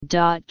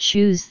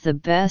Choose the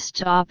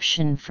best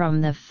option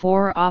from the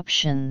 4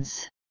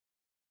 options.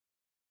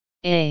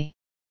 A.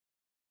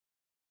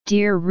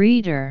 Dear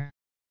reader,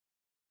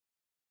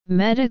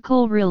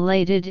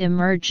 medical-related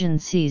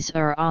emergencies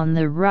are on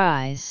the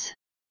rise.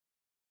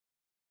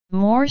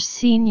 More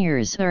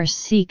seniors are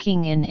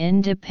seeking an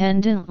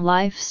independent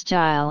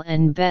lifestyle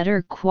and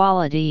better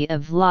quality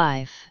of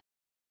life.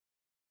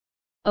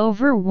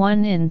 Over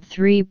 1 in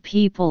 3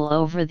 people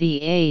over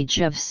the age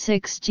of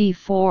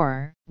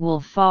 64 will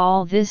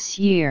fall this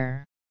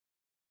year.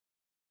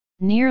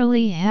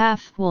 Nearly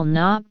half will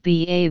not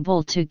be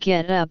able to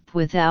get up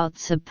without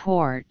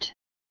support.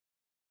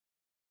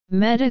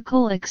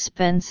 Medical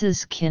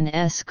expenses can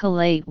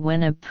escalate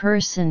when a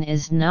person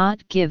is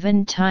not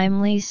given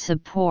timely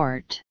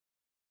support.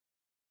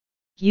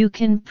 You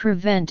can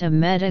prevent a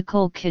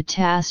medical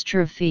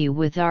catastrophe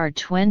with our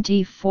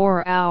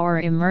 24-hour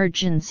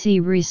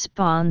emergency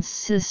response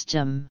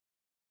system.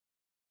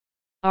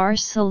 Our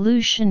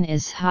solution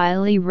is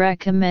highly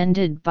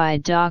recommended by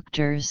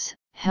doctors,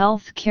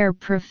 healthcare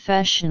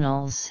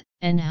professionals,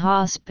 and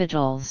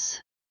hospitals.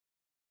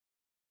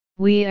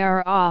 We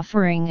are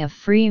offering a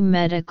free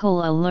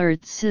medical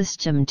alert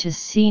system to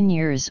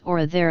seniors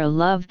or their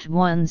loved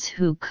ones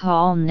who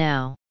call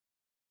now.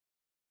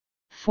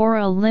 For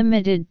a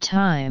limited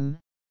time,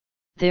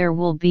 there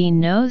will be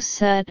no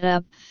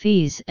setup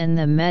fees and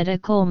the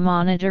medical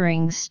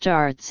monitoring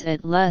starts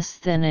at less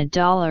than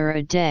 $1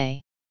 a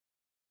day.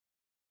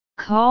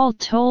 Call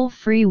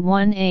toll-free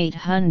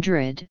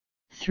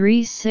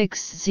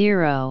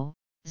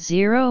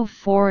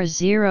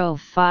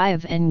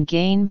 1-800-360-0405 and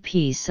gain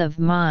peace of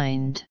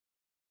mind.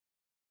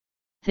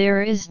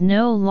 There is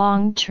no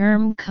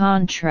long-term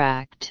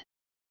contract.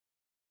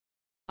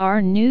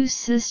 Our new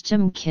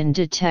system can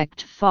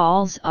detect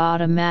falls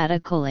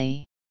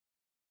automatically.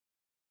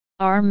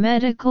 Our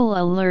medical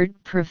alert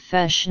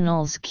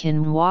professionals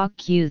can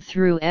walk you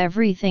through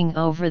everything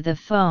over the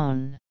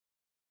phone.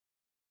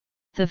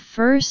 The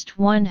first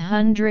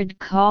 100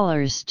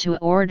 callers to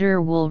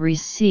order will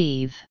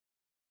receive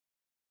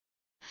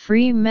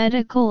free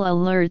medical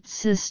alert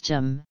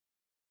system,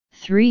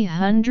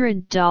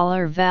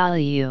 $300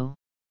 value.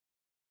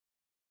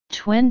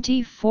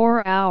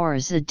 24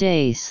 hours a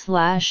day /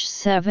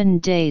 7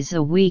 days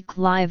a week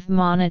live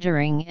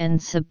monitoring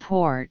and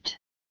support.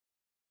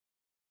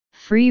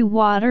 Free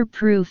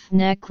waterproof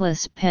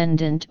necklace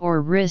pendant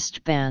or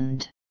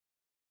wristband.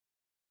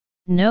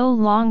 No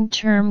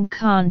long-term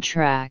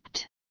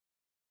contract.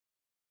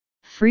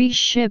 Free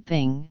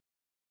shipping.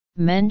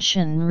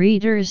 Mention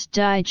Reader's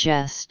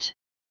Digest.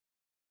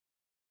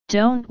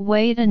 Don't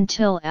wait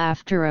until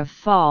after a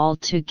fall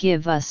to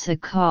give us a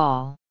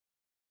call.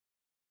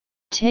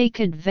 Take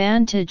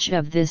advantage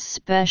of this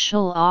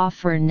special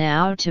offer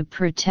now to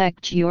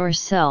protect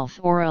yourself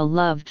or a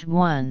loved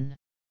one.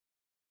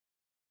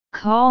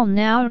 Call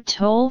now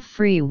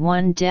toll-free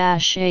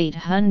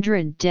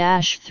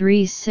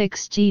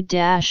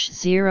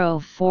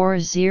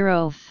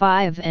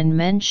 1-800-360-0405 and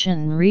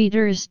mention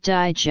Reader's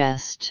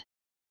Digest.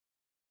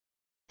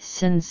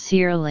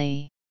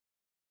 Sincerely,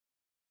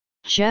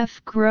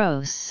 Jeff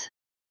Gross.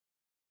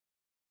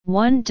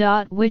 1.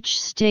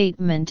 Which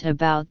statement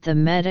about the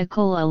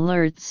medical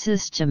alert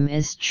system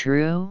is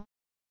true?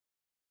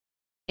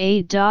 A.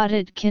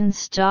 It can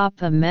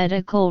stop a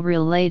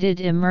medical-related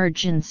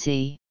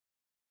emergency.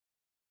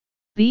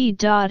 B.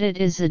 It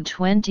is a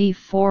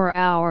 24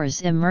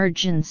 hours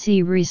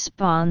emergency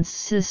response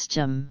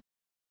system.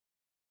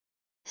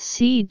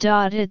 C.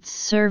 Its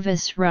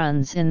service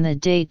runs in the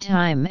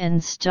daytime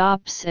and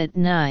stops at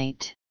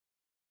night.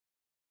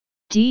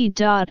 D.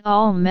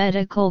 All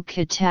medical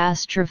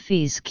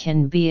catastrophes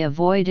can be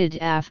avoided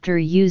after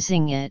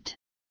using it.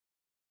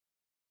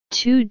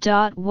 2.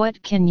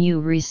 What can you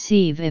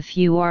receive if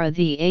you are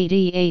the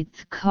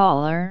 88th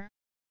caller?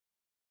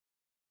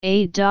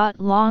 A.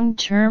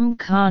 Long-term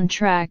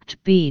contract.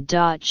 B.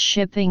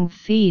 Shipping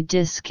fee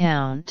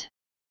discount.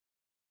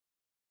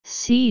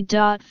 C.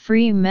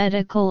 Free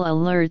medical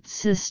alert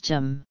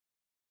system.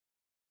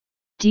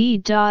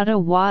 D. A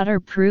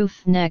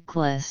waterproof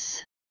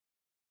necklace.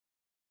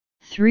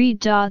 3.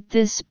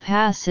 This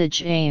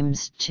passage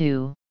aims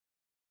to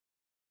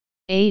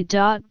A.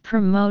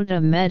 Promote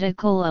a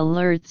medical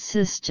alert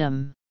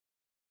system.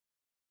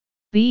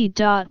 B.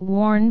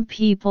 Warn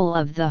people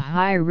of the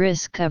high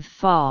risk of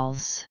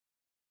falls.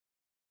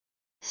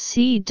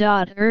 C.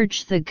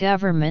 Urge the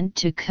government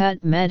to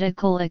cut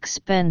medical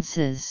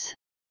expenses.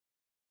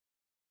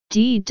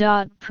 D.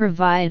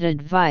 Provide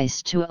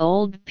advice to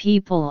old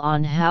people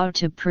on how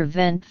to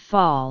prevent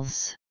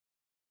falls.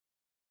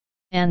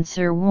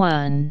 Answer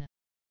 1.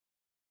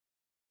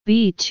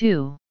 B.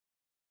 2.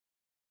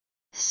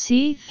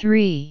 C.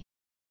 3.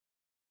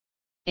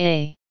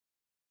 A.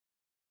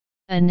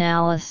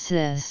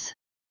 Analysis.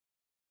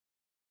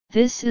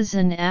 This is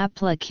an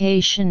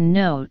application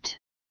note.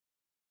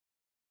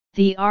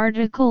 The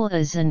article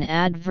is an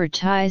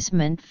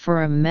advertisement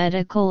for a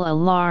medical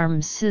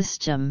alarm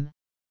system,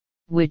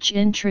 which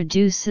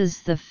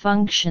introduces the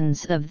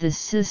functions of the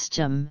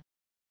system,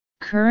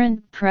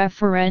 current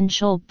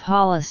preferential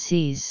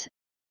policies,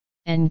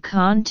 and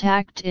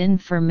contact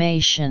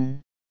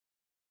information.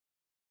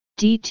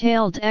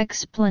 Detailed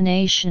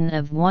explanation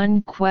of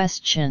one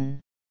question.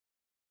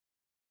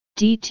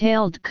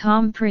 Detailed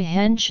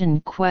comprehension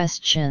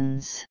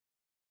questions.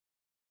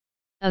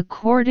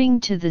 According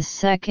to the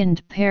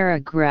second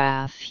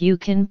paragraph, you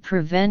can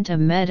prevent a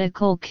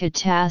medical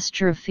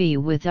catastrophe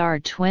with our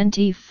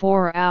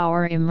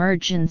 24-hour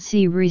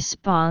emergency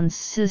response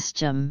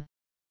system.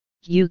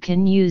 You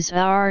can use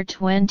our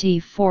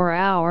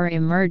 24-hour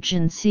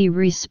emergency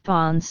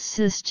response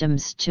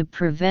systems to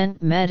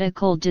prevent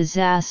medical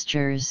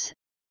disasters.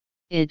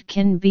 It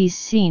can be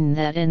seen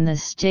that in the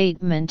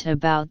statement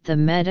about the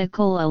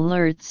medical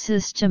alert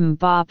system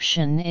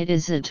option, it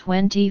is a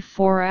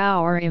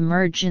 24-hour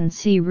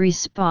emergency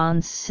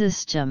response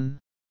system.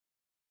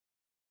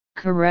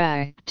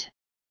 Correct.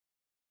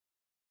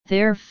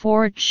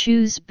 Therefore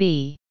choose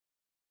B.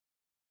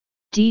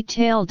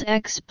 Detailed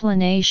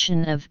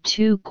explanation of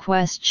two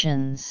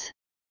questions.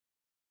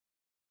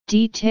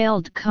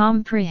 Detailed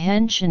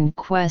comprehension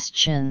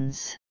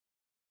questions.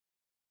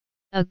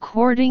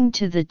 According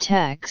to the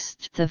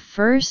text, the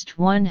first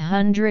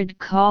 100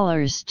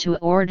 callers to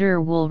order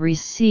will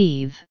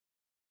receive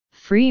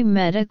free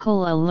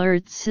medical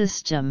alert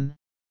system,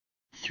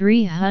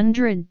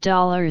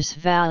 $300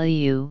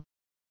 value.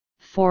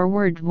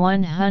 Forward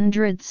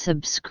 100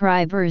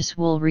 subscribers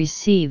will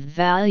receive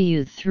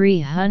value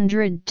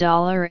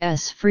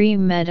 $300 free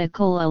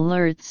medical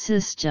alert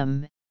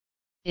system.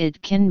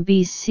 It can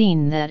be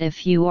seen that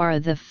if you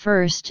are the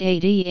first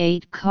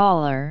 88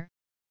 caller,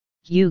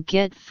 you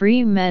get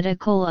free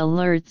medical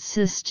alert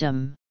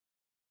system.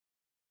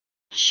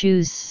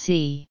 Choose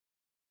C.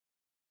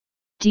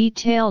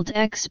 Detailed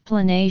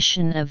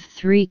explanation of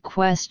three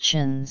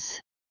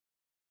questions.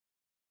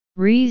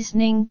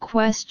 Reasoning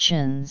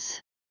questions.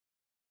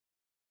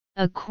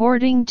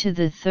 According to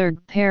the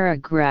third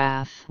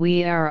paragraph,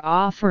 we are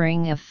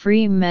offering a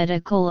free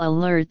medical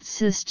alert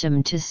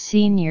system to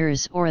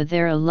seniors or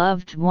their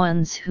loved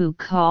ones who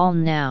call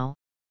now.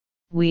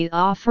 We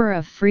offer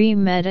a free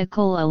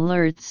medical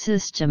alert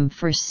system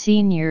for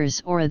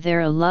seniors or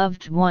their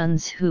loved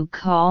ones who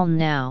call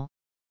now.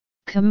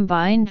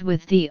 Combined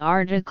with the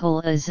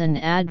article as an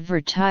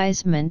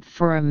advertisement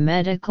for a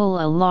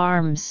medical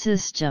alarm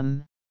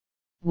system,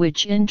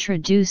 which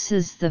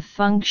introduces the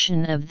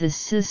function of the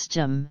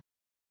system,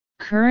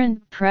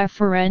 current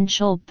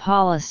preferential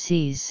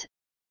policies,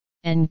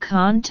 and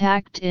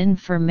contact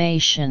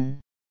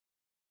information.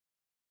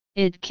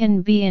 It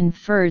can be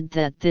inferred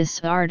that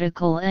this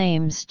article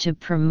aims to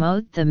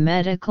promote the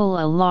medical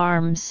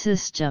alarm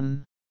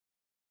system.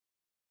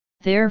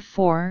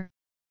 Therefore,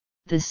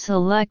 the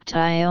select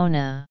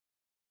Iona.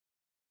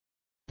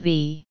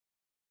 B.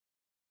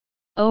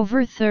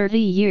 Over 30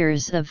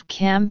 years of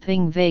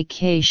camping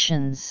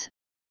vacations,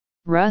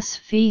 Russ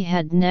Fee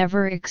had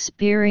never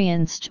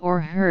experienced or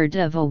heard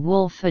of a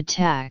wolf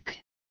attack.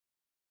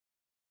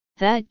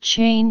 That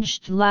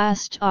changed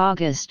last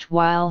August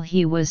while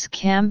he was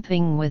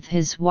camping with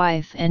his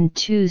wife and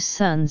two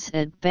sons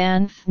at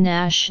Banff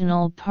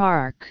National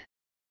Park.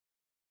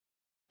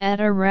 At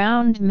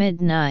around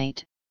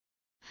midnight,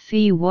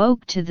 Fee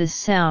woke to the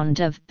sound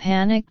of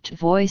panicked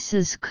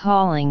voices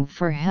calling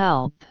for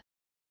help.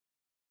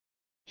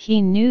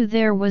 He knew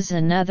there was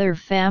another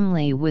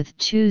family with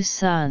two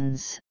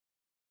sons,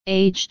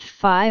 aged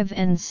 5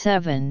 and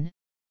 7,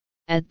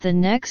 at the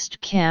next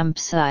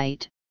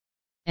campsite,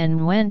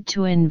 and went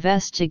to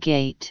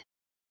investigate.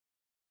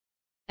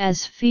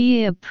 As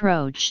Fee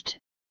approached,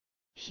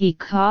 he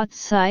caught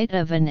sight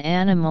of an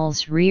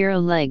animal's rear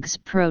legs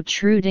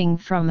protruding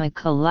from a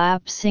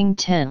collapsing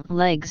tent,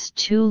 legs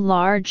too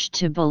large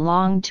to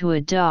belong to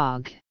a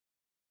dog.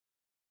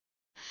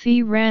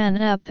 Fee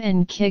ran up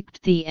and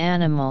kicked the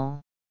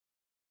animal.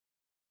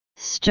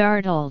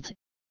 Startled,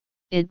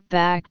 it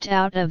backed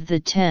out of the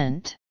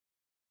tent.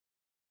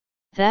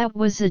 That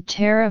was a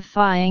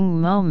terrifying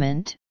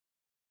moment,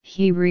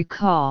 he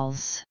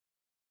recalls.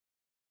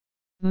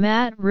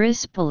 Matt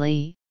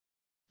Rispoli,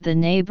 the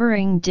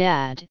neighboring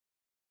dad,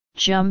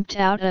 jumped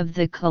out of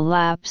the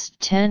collapsed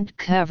tent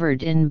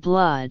covered in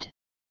blood.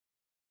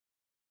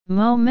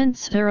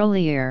 Moments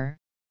earlier,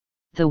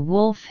 the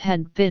wolf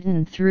had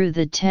bitten through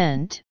the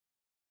tent,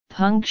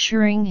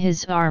 puncturing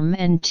his arm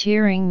and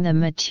tearing the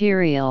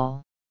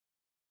material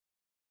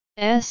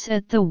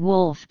at the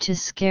wolf to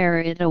scare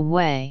it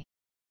away.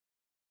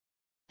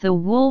 The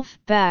wolf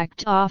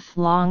backed off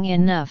long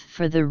enough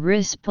for the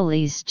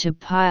Rispolis to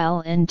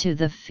pile into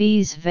the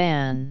Fee's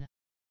van.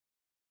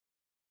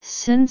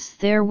 Since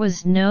there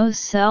was no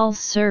cell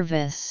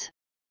service,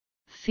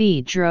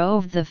 Fee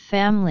drove the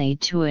family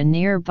to a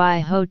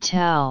nearby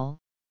hotel,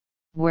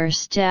 where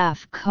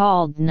staff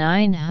called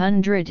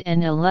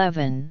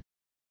 911.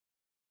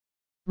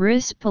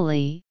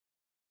 Rispoli,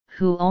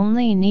 who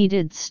only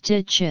needed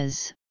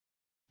stitches,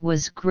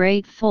 was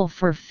grateful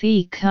for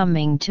Fee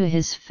coming to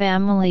his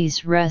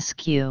family's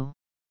rescue.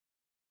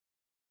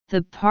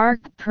 The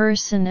park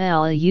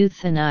personnel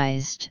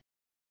euthanized.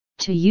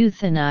 To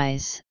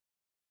euthanize,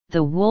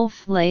 the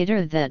wolf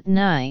later that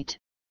night.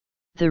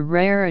 The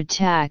rare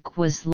attack was